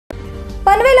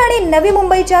पनवेल आणि नवी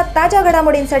मुंबईच्या ताज्या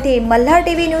घडामोडींसाठी मल्हार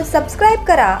टीव्ही न्यूज सबस्क्राइब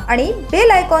करा आणि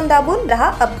बेल आयकॉन दाबून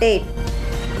रहा अपडेट।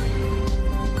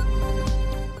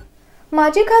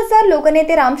 माजी खासदार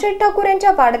लोकनेते रामशेठ ठाकूर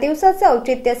यांच्या वाढदिवसाचे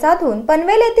औचित्य साधून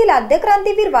पनवेल येथील आद्य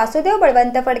क्रांतीवीर वासुदेव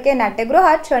बळवंत फडके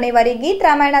नाट्यगृहात शनिवारी गीत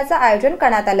रामायणाचं आयोजन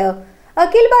करण्यात आलं।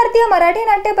 अखिल भारतीय मराठी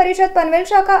नाट्य परिषद पनवेल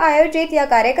शाखा आयोजित या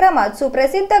कार्यक्रमात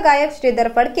सुप्रसिद्ध गायक श्रीधर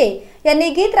फडके यांनी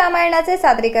गीत रामायणाचे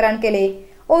सादरीकरण केले।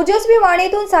 ओजस्वी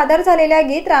वाणीतून सादर झालेल्या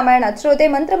गीत रामायणात श्रोते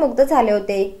मंत्रमुग्ध झाले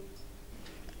होते।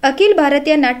 अखिल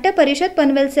भारतीय नाट्य परिषद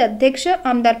पनवेलचे अध्यक्ष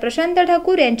आमदार प्रशांत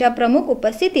ठाकूर यांच्या प्रमुख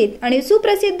उपस्थितीत आणि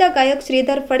सुप्रसिद्ध गायक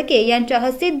श्रीधर फडके यांच्या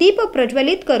हस्ते दीप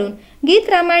प्रज्वलित करून गीत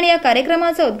रामायण या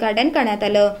कार्यक्रमाचे उद्घाटन करण्यात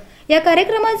आलं। या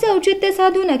कार्यक्रमाचे औचित्य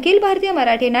साधून अखिल भारतीय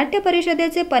मराठी नाट्य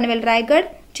परिषदेचे पनवेल, रायगड,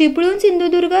 चिपळूण,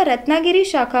 सिंधुदुर्ग, रत्नागिरी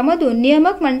शाखामधून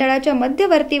नियामक मंडळाच्या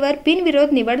मध्यवर्तीवर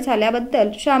बिनविरोध निवड झाल्याबद्दल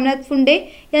श्यामनाथ फुंडे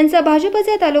यांचा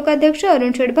भाजपचे तालुकाध्यक्ष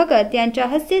अरुण शेठ भगत यांच्या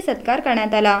हस्ते सत्कार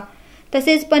करण्यात आला।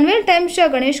 तसेच पनवेल टाइम्सच्या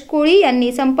गणेश कोळी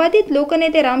यांनी संपादित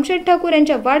लोकनेते रामशेठ ठाकूर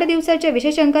यांच्या वाढदिवसाच्या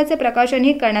विशेष अंकाचे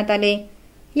प्रकाशनही करण्यात आले।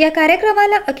 या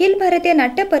कार्यक्रमाला अखिल भारतीय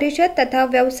नाट्य परिषद तथा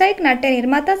व्यावसायिक नाट्य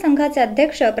निर्माता संघाचे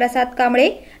अध्यक्ष प्रसाद कांबळे,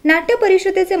 नाट्य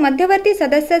परिषदेचे मध्यवर्ती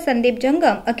सदस्य संदीप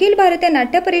जंगम, अखिल भारतीय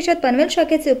नाट्य परिषद पनवेल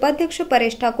शाखेचे उपाध्यक्ष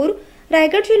परेश ठाकूर,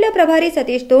 रायगड जिल्हा प्रभारी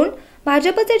सतीश धोंड,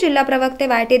 भाजपचे जिल्हा प्रवक्ते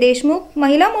वायटी देशमुख,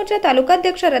 महिला मोर्चा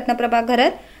तालुकाध्यक्ष रत्नप्रभा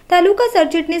घरत, तालुका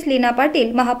सरचिटणीस लीना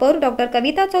पाटील, महापौर डॉक्टर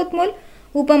कविता चौतमोल,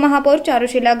 उपमहापौर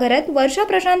चारुशीला घरत, वर्षा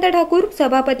प्रशांत ठाकूर,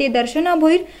 सभापती दर्शना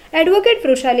भोईर, ॲडव्होकेट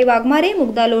वृषाली वाघमारे,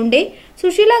 मुग्धा लोंढे,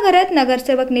 सुशीला घरत,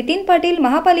 नगरसेवक नितीन पाटील,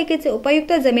 महापालिकेचे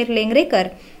उपायुक्त जमीर लेंगरेकर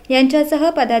यांच्यासह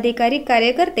पदाधिकारी,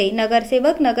 कार्यकर्ते,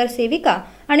 नगरसेवक, नगरसेविका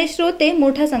आणि श्रोते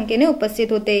मोठ्या संख्येने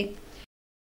उपस्थित होते।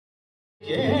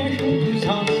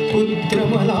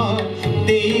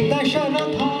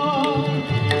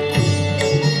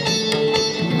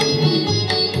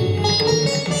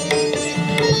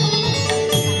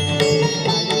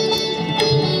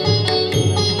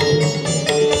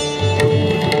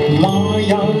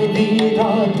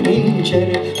 रात्रींचर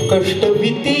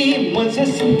कष्टविती मज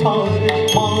सुधार,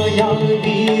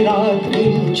 मायावी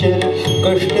रात्रींचर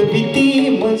कष्टविती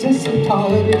मज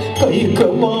सुधार,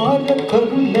 कैकवार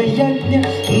करुण यज्ञ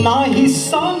नाही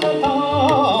सांगता,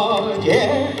 ये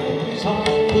तुझा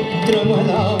पुत्र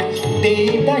मला दे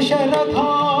दशरथा।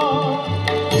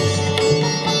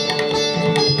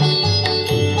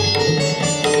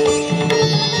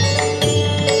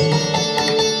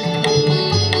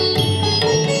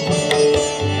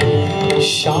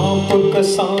 शाप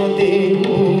कसा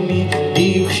देऊ मी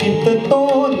दीक्षित तो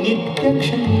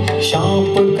नित्यक्षणी,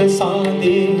 शाप कसा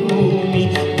देऊ मी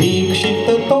दीक्षित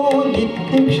तो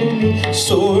नित्यक्षणी,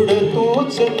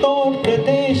 सोडतोच तो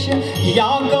प्रदेश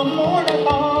याग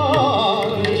मोडता,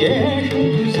 येश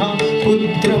तुझा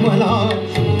पुत्र मला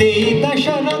दे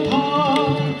दशरथा।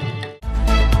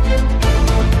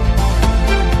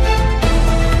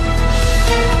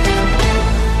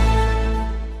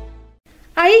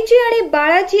 आईची आणि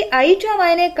बाळाची आईच्या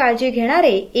मायेने काळजी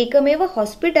घेणारे एकमेव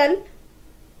हॉस्पिटल,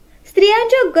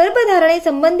 स्त्रियांच्या गर्भधारणे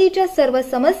संबंधीच्या सर्व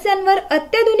समस्यांवर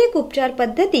अत्याधुनिक उपचार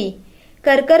पद्धती,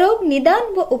 कर्करोग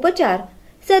निदान व उपचार,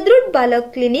 सदृढ बालक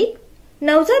क्लिनिक,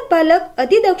 नवजात बालक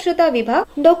अतिदक्षता विभाग,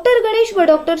 डॉक्टर गणेश व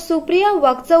डॉक्टर सुप्रिया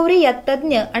वाकचौरे या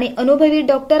तज्ञ आणि अनुभवी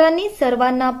डॉक्टरांनी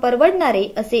सर्वांना परवडणारे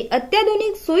असे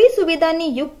अत्याधुनिक सोयी सुविधांनी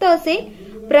युक्त असे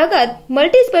प्रगत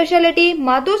मल्टी स्पेशालिटी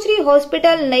मातोश्री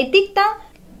हॉस्पिटल नैतिकता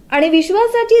आणि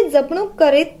विश्वासाची जपणूक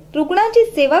करीत रुग्णांची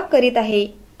सेवा करीत आहे।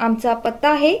 आमचा पत्ता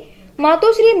आहे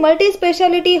मातोश्री multi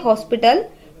speciality hospital,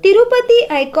 Tirupati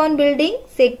icon building,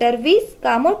 sector 20,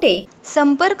 Kamothe.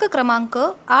 संपर्क क्रमांक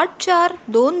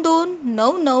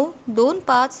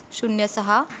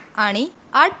 8422992506 आणि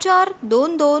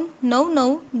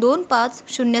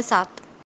 8422992507।